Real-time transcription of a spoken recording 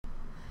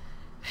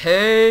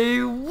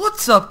Hey,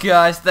 what's up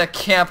guys?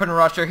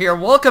 TheCampingRusher here.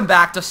 Welcome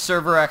back to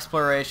Server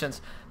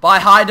Explorations. By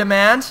high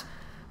demand,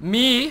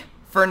 me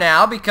for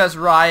now, because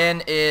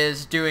Ryan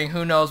is doing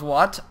who knows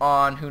what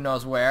on who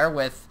knows where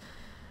with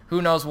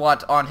who knows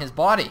what on his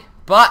body.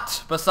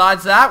 But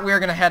besides that, we're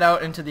gonna head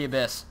out into the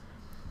abyss.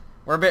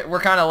 We're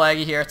kind of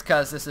laggy here. It's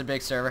because this is a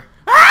big server.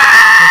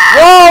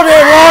 Whoa,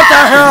 dude! What the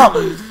hell?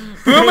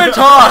 Boom and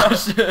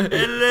Tosh!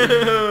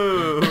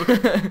 Hello!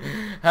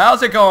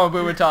 How's it going,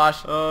 Boom and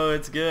Tosh? Oh,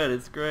 it's good.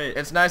 It's great.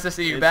 It's nice to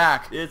see you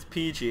back. It's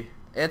peachy.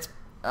 It's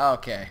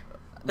okay.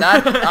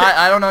 That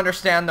I don't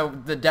understand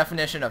the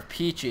definition of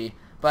peachy,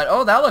 but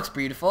oh, that looks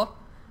beautiful.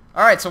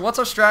 All right, so what's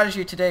our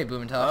strategy today,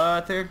 Boom and Tosh?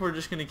 I think we're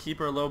just gonna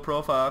keep our low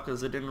profile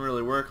because it didn't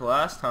really work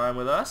last time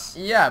with us.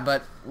 Yeah,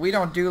 but we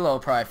don't do low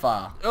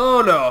profile.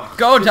 Oh no!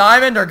 Go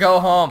Diamond or go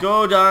home.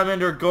 Go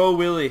Diamond or go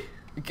Willie.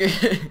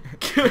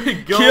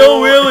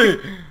 Kill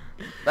Willie.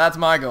 That's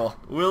my goal.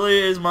 Willie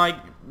is my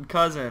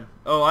cousin.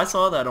 Oh, I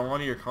saw that on one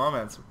of your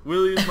comments.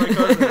 Willie is my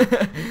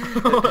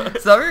cousin.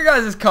 Some of your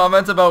guys'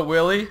 comments about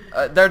Willie,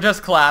 they're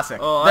just classic.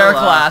 Oh, they're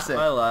classic.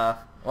 I laugh.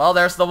 Well,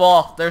 there's the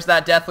wall. There's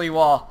that deathly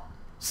wall.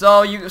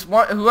 So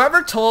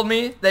whoever told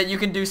me that you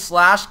can do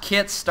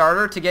 /kit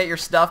starter to get your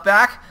stuff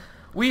back,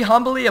 we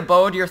humbly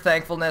abode your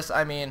thankfulness.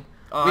 I mean,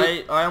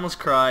 I almost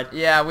cried.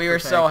 yeah, we were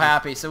so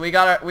happy. So we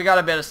got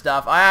a bit of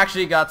stuff. I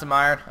actually got some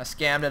iron. I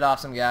scammed it off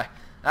some guy.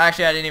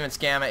 Actually, I didn't even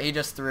scam it. He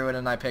just threw it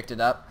and I picked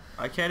it up.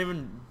 I can't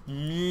even.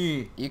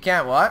 You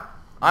can't what?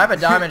 I have a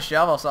diamond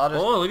shovel, so I'll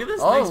just. Oh, look at this.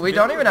 Oh, nice we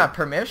don't building. even have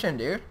permission,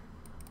 dude.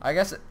 I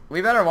guess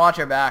we better watch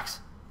our backs.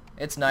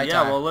 It's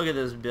nighttime. Yeah, well, look at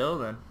this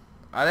building.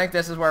 I think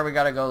this is where we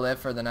gotta go live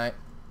for the night.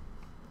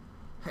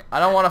 I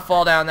don't want to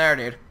fall down there,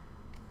 dude.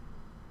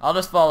 I'll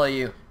just follow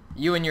you.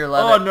 You and your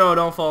leather. Oh no,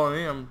 don't follow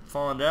me. I'm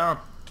falling down.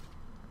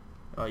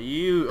 Oh,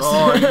 you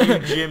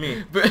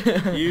Jimmy.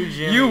 You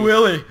Jimmy. You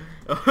Willie.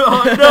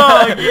 Oh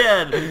no,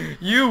 again.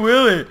 You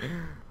Willie.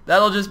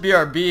 That'll just be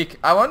our beak.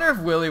 I wonder if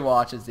Willie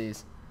watches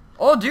these.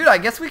 Oh, dude, I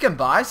guess we can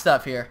buy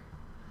stuff here.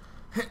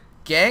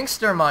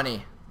 Gangster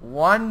money.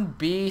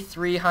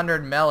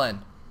 1B300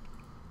 melon.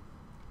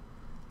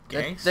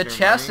 The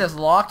chest is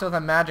locked with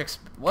a magic.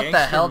 What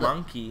the hell?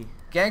 Monkey.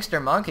 Gangster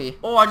monkey.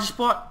 Oh, I just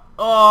bought.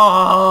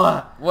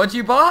 Oh. What'd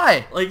you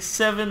buy? Like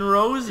 7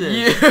 roses.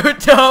 You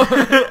dumb.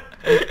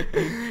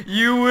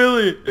 You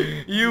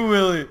Willie. You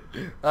Willie.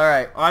 All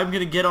right. I'm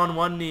gonna get on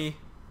one knee.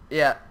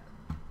 Yeah.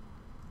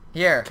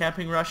 Here.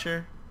 Camping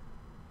Rusher.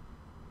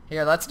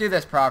 Here, let's do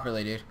this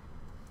properly, dude.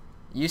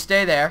 You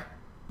stay there.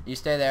 You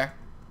stay there.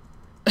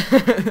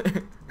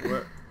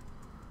 Where?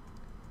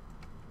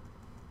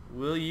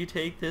 Will you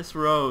take this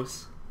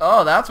rose?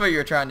 Oh, that's what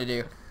you're trying to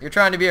do. You're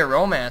trying to be a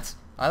romance.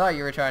 I thought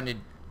you were trying to...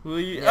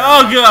 Will you... Yeah.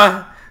 Oh,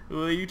 God!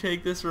 Will you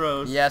take this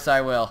rose? Yes, I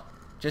will.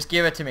 Just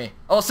give it to me.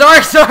 Oh,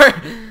 sorry, sorry!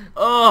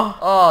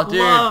 Oh, dude.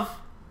 Love.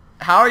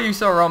 How are you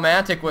so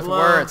romantic with Love.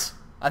 words?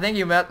 I think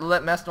you messed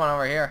one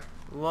over here.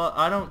 Well,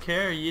 I don't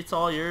care. It's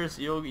all yours.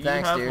 You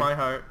Thanks, have dude. my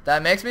heart.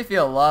 That makes me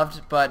feel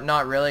loved, but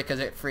not really because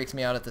it freaks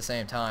me out at the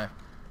same time.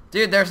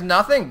 Dude, there's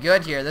nothing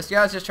good here. This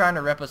guy's just trying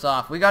to rip us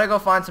off. We gotta go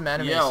find some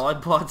enemies. Yeah, well, I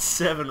bought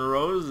 7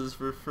 roses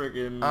for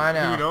freaking I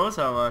know. who knows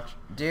how much.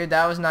 Dude,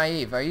 that was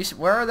naive. Are you?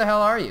 Where the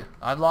hell are you?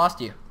 I've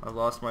lost you. I've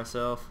lost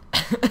myself.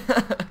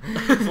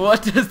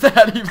 What does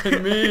that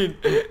even mean?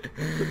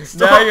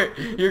 Stop. Now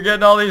you're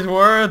getting all these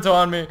words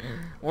on me.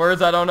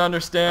 Words I don't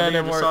understand.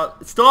 And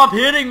Stop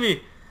hitting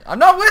me! I'm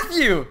not with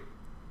you.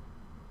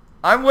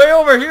 I'm way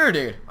over here,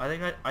 dude. I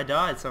think I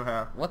died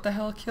somehow. What the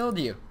hell killed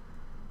you?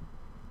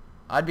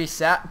 I'd be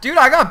sad. Dude,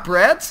 I got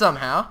bread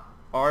somehow.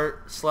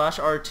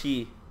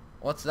 R/RT.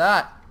 What's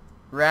that?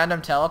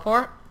 Random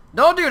teleport?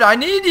 No, dude, I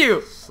need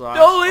you. /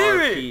 Don't leave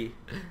RT. me.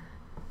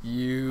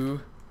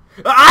 You.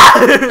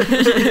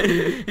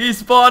 Ah! He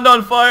spawned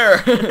on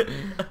fire.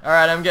 All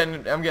right, I'm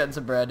getting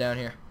some bread down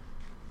here.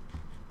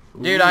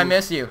 Dude, I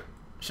miss you.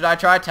 Should I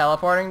try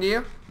teleporting to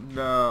you?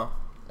 No.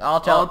 I'll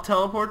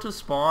teleport to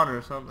spawn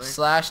or something.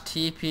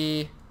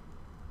 /TP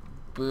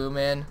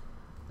Boomin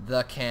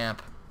the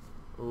camp.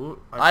 Ooh,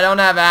 I don't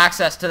have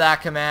access to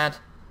that command.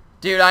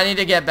 Dude, I need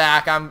to get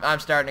back. I'm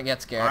starting to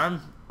get scared.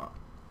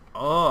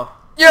 Oh.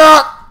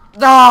 Yeah!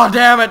 Oh,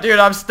 damn it, dude.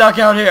 I'm stuck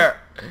out here.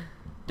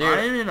 Dude.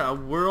 I'm in a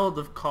world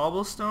of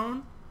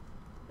cobblestone.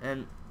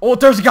 And... Oh,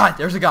 there's a guy.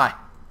 There's a guy.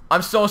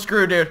 I'm so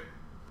screwed, dude.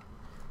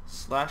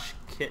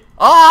 /kit.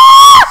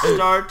 Oh!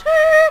 Start.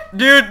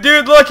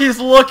 Dude, look. He's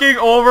looking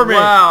over me.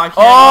 Wow, I can't.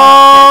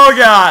 Oh,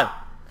 God.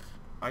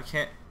 I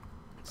can't.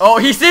 Oh,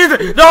 he sees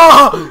me.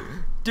 No!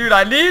 Dude,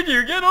 I need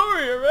you. Get over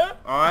here, man.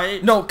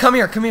 Alright. No, come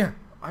here. Come here.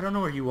 I don't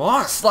know where you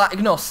are.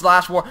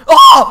 /warp.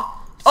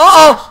 Oh!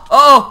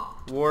 Oh!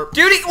 Warp.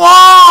 Dude,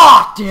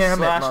 whoa!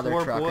 Damn it, mother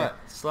 /warp trucker. what?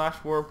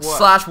 /warp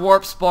what?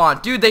 /warp spawn.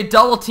 Dude, they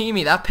double team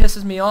me. That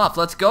pisses me off.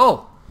 Let's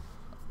go.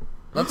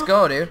 Let's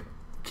go, dude.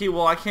 Okay,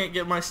 well, I can't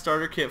get my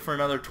starter kit for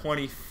another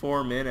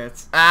 24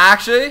 minutes.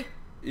 Actually?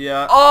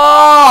 Yeah.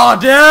 Oh,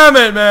 damn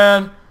it,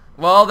 man.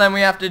 Well, then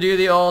we have to do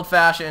the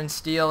old-fashioned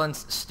steal and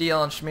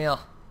schmeal.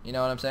 You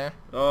know what I'm saying?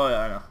 Oh, yeah,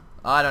 I know.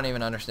 I don't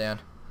even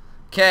understand.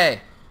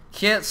 Okay.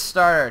 Kit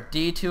starter.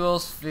 D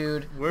tools.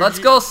 Food. Where'd Let's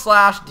you- go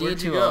slash D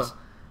where'd you tools. go?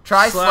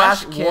 Try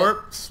Slash slash kit.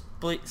 warp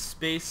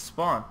space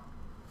spawn.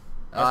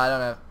 Oh, I don't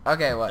know.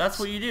 Okay, what? That's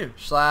what you do.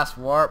 Slash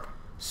warp.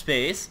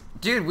 Space.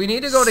 Dude, we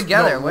need to go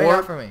together. No, Wait warp.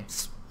 up for me.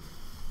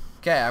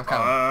 Okay, I'm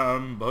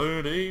coming.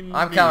 Burning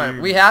I'm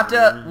coming. We have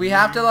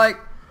to like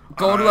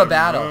go to a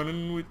battle.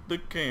 Running with the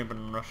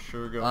camping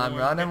rusher. I'm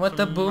running with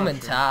the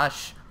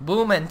boomintosh.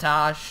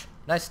 Boomintosh.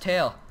 Nice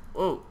tail.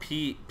 Oh,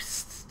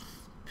 peeps.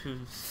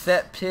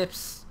 Fit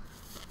pips.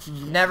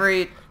 Never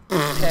eat.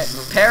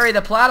 Perry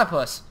the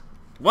platypus.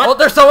 What? Oh,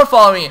 there's someone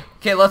following me.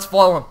 Okay, let's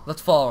follow him.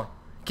 Let's follow him.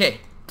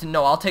 Okay.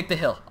 No, I'll take the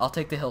hill. I'll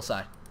take the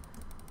hillside.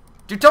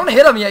 Dude, don't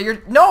hit him yet.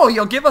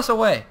 You'll give us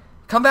away.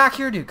 Come back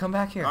here, dude. Come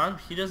back here.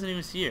 He doesn't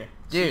even see her.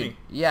 Dude,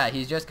 yeah,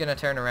 he's just gonna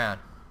turn around.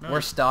 No.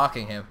 We're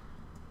stalking him.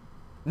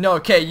 No,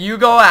 okay, you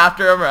go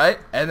after him, right?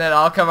 And then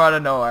I'll come out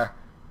of nowhere.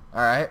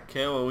 Alright?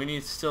 Okay, well, we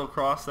need to still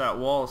cross that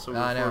wall so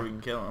I know. before we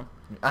can kill him.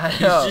 I He's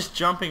know. just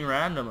jumping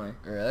randomly.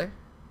 Really?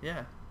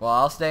 Yeah. Well,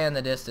 I'll stay in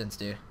the distance,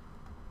 dude.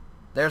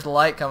 There's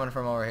light coming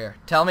from over here.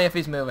 Tell me if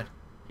he's moving.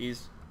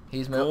 He's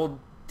moving. Gold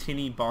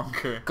Tinny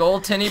Bonker.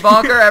 Gold Tinny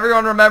Bonker?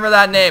 Everyone remember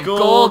that name.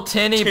 Gold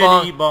Tinny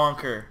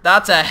Bonker.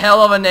 That's a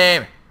hell of a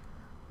name.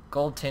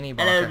 Gold Tinny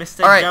Hello, Bonker.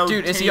 Mr. Alright, Gold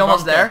dude, is he Tinny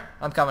almost Bonker. there?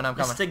 I'm coming.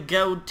 Mr.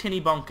 Gold Tinny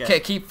Bonker. Okay,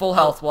 keep full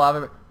health. We'll have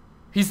it.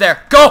 He's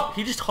there. Go!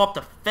 He just hopped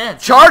a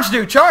fence. Charge,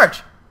 dude,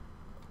 charge!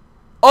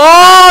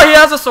 Oh, he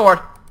has a sword.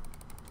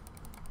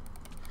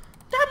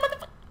 That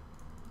motherfucker.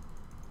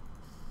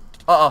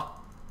 Uh-oh.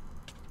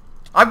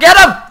 I'm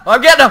getting him!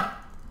 I'm getting him!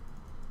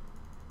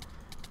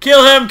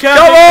 Kill him,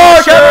 Captain Come on,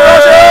 Rusher!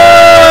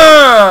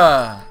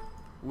 Captain Rusher!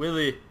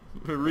 Willie.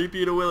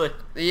 Repeat of Willie.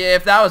 Yeah,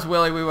 if that was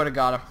Willie, we would have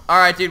got him.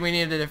 Alright, dude, we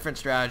need a different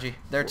strategy.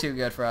 They're too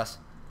good for us.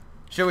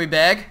 Should we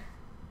beg?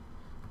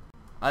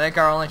 I think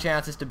our only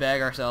chance is to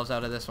beg ourselves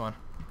out of this one.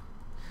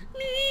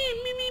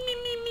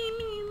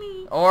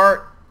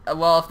 Or,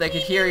 well, if they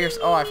could hear your...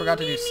 Oh, I forgot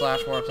to do slash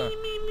warp zone.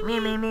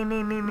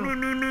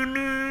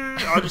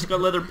 I just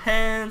got leather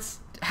pants.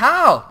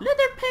 How?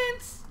 Leather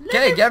pants.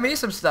 Okay, get me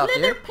some stuff,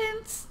 Leather dude.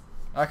 pants.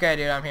 Okay,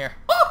 dude, I'm here.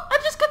 Oh, I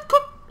just got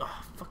cooked.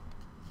 Oh, fuck.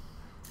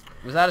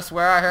 Was that a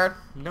swear I heard?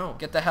 No.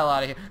 Get the hell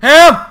out of here.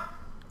 Ham!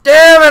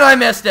 Damn it, I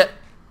missed it.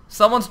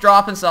 Someone's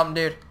dropping something,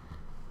 dude.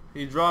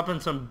 He's dropping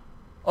some...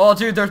 Oh,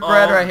 dude, there's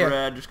bread right here.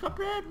 Bread. Just got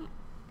bread.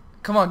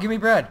 Come on, give me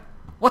bread.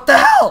 What the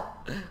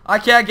hell? I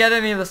can't get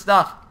any of the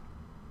stuff.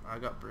 I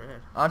got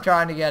bread. I'm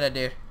trying to get it,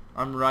 dude.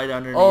 I'm right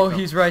underneath Oh, him.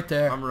 he's right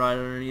there. I'm right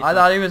underneath I him.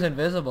 thought he was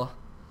invisible.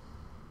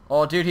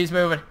 Oh, dude, he's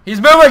moving.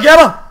 He's moving! Get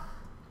him!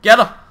 Get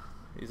him!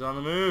 He's on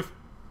the move.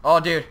 Oh,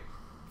 dude.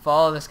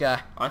 Follow this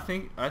guy. I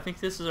think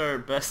this is our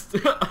best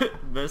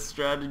best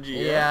strategy.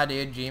 Yeah,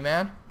 dude.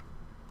 G-Man.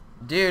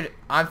 Dude,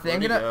 I'm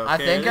thinking of... I'm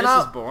Okay, thinking this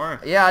of... is boring.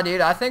 Yeah,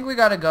 dude, I think we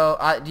gotta go...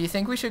 do you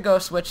think we should go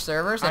switch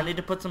servers? I need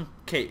to put some...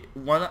 Okay,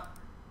 one...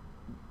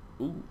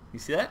 Ooh, you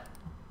see that?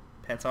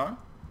 Pants on?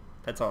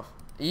 Pants off.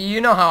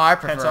 You know how I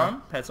prefer. Pants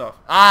on? Pants off.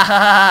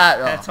 Ah!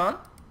 Pants on?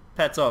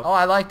 Pants off. Oh,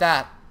 I like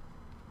that.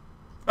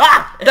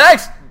 Ah!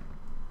 Thanks!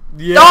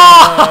 Yeah,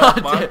 Oh,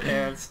 my dude.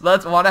 pants.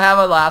 Let's want to have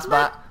a last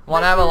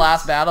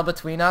battle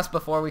between us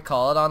before we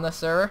call it on this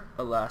server.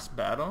 A last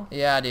battle?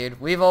 Yeah, dude,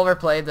 we've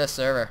overplayed this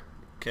server.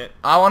 Okay.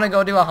 I want to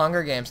go do a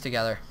Hunger Games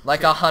together,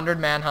 like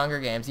 100-man Hunger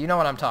Games. You know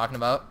what I'm talking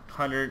about?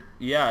 100.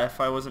 Yeah, if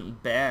I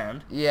wasn't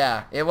banned.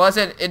 Yeah, it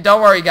wasn't.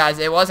 Don't worry, guys.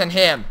 It wasn't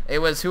him. It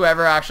was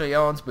whoever actually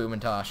owns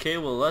Boomintosh. Okay,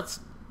 well let's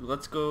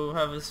go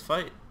have this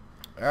fight.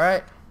 All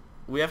right.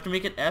 We have to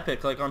make it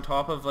epic, like on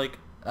top of like.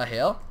 A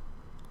hill,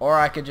 or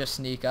I could just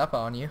sneak up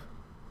on you.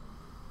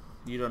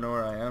 You don't know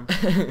where I am.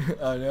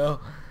 I know.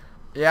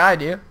 Yeah, I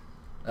do.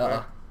 Where?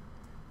 Uh-oh.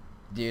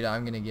 Dude,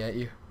 I'm gonna get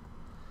you.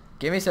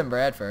 Give me some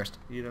bread first.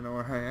 You don't know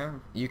where I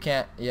am. You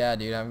can't. Yeah,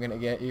 dude, I'm gonna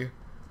get you.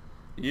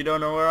 You don't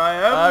know where I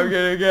am. I'm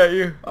gonna get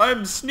you.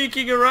 I'm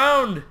sneaking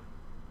around.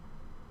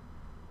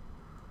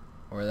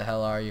 Where the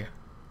hell are you?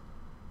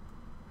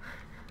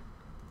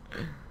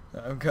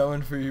 I'm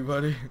coming for you,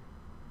 buddy.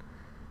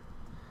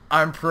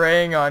 I'm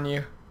preying on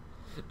you.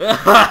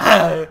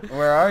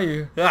 Where are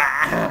you?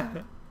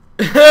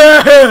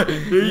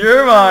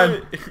 You're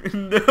mine.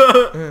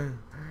 No.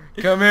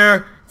 Come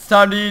here. It's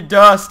time to eat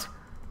dust.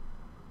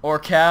 Or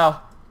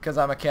cow. Because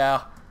I'm a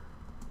cow.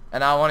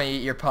 And I want to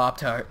eat your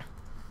Pop-Tart.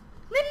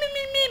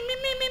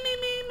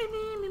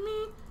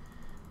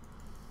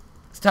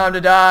 It's time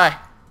to die.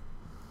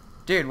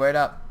 Dude, wait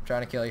up. I'm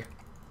trying to kill you.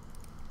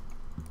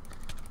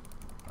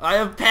 I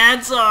have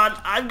pants on.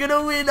 I'm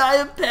gonna win. I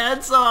have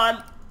pants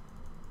on.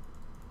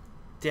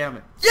 Damn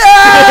it.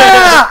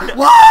 Yeah!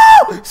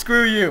 Woo!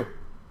 Screw you.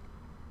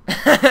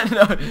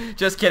 No,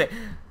 just kidding.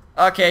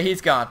 Okay,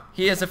 he's gone.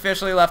 He has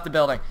officially left the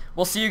building.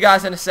 We'll see you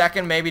guys in a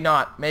second. Maybe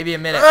not. Maybe a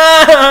minute.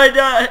 I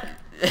died.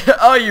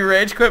 Oh, you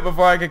rage quit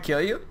before I could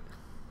kill you?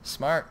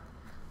 Smart.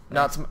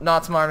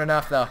 Not smart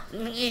enough, though.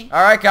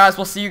 Alright, guys.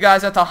 We'll see you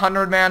guys at the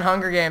 100-man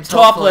Hunger Games.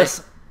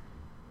 Topless.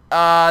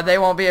 They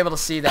won't be able to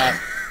see that.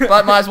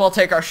 But might as well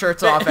take our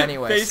shirts off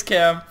anyways. Face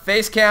cam.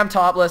 Face cam,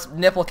 topless,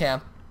 nipple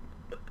cam.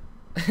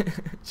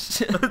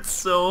 It's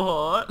so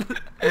hot.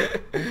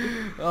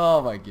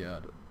 Oh my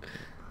god.